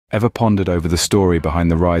Ever pondered over the story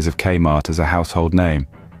behind the rise of K-mart as a household name?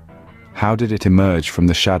 How did it emerge from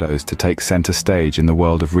the shadows to take center stage in the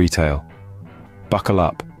world of retail? Buckle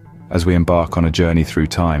up as we embark on a journey through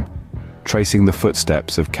time, tracing the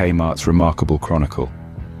footsteps of K-mart's remarkable chronicle.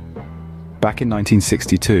 Back in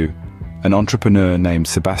 1962, an entrepreneur named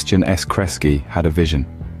Sebastian S. Kresge had a vision.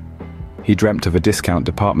 He dreamt of a discount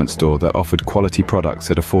department store that offered quality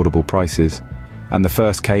products at affordable prices, and the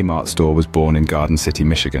first K-mart store was born in Garden City,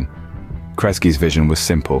 Michigan. Kresge's vision was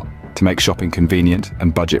simple: to make shopping convenient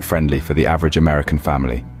and budget-friendly for the average American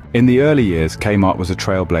family. In the early years, K-mart was a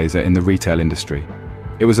trailblazer in the retail industry.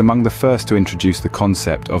 It was among the first to introduce the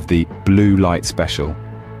concept of the blue light special.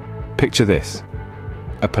 Picture this: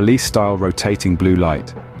 a police-style rotating blue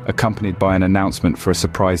light, accompanied by an announcement for a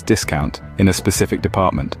surprise discount in a specific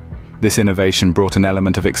department. This innovation brought an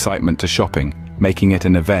element of excitement to shopping, making it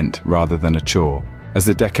an event rather than a chore. As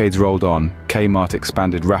the decades rolled on, K-mart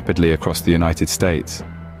expanded rapidly across the United States.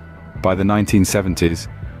 By the 1970s,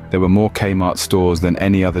 there were more K-mart stores than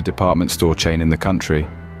any other department store chain in the country.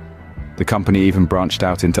 The company even branched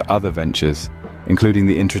out into other ventures, including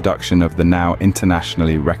the introduction of the now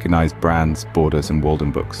internationally recognized brands Borders and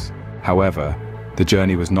Waldenbooks. However, the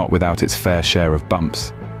journey was not without its fair share of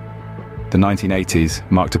bumps. The 1980s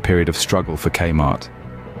marked a period of struggle for K-mart.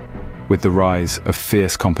 With the rise of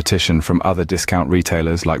fierce competition from other discount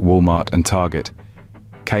retailers like Walmart and Target,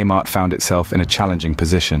 K-mart found itself in a challenging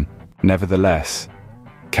position. Nevertheless,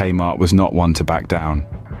 K-mart was not one to back down.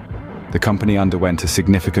 The company underwent a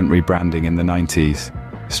significant rebranding in the 90s,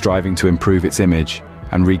 striving to improve its image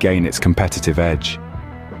and regain its competitive edge.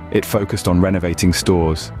 It focused on renovating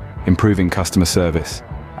stores, improving customer service,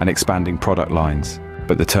 and expanding product lines.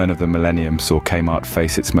 But the turn of the millennium saw K-mart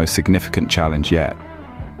face its most significant challenge yet.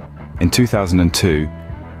 In 2002,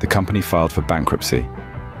 the company filed for bankruptcy.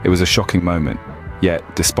 It was a shocking moment, yet,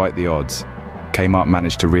 despite the odds, K-mart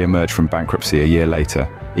managed to re-emerge from bankruptcy a year later,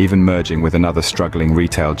 even merging with another struggling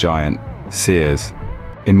retail giant, Sears.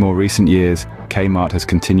 In more recent years, K-mart has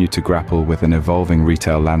continued to grapple with an evolving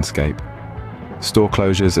retail landscape. Store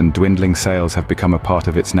closures and dwindling sales have become a part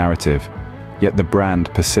of its narrative, yet the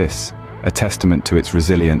brand persists, a testament to its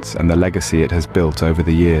resilience and the legacy it has built over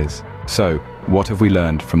the years. So, what have we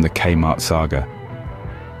learned from the K-mart saga?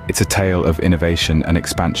 It's a tale of innovation and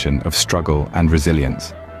expansion, of struggle and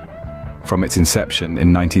resilience. From its inception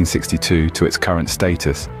in 1962 to its current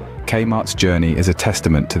status, K-mart's journey is a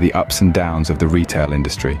testament to the ups and downs of the retail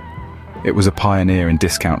industry. It was a pioneer in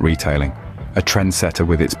discount retailing, a trendsetter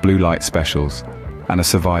with its blue light specials, and a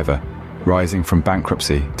survivor, rising from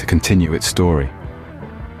bankruptcy to continue its story.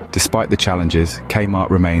 Despite the challenges,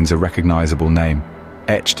 K-mart remains a recognizable name,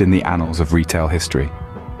 etched in the annals of retail history.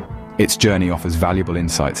 Its journey offers valuable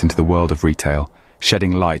insights into the world of retail,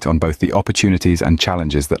 shedding light on both the opportunities and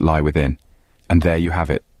challenges that lie within. And there you have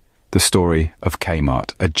it, the story of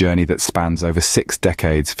K-mart, a journey that spans over 6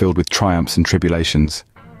 decades filled with triumphs and tribulations.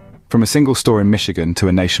 From a single store in Michigan to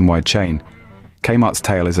a nationwide chain, K-mart's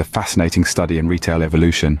tale is a fascinating study in retail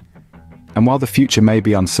evolution. And while the future may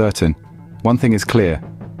be uncertain, one thing is clear: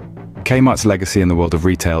 K-mart's legacy in the world of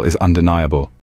retail is undeniable.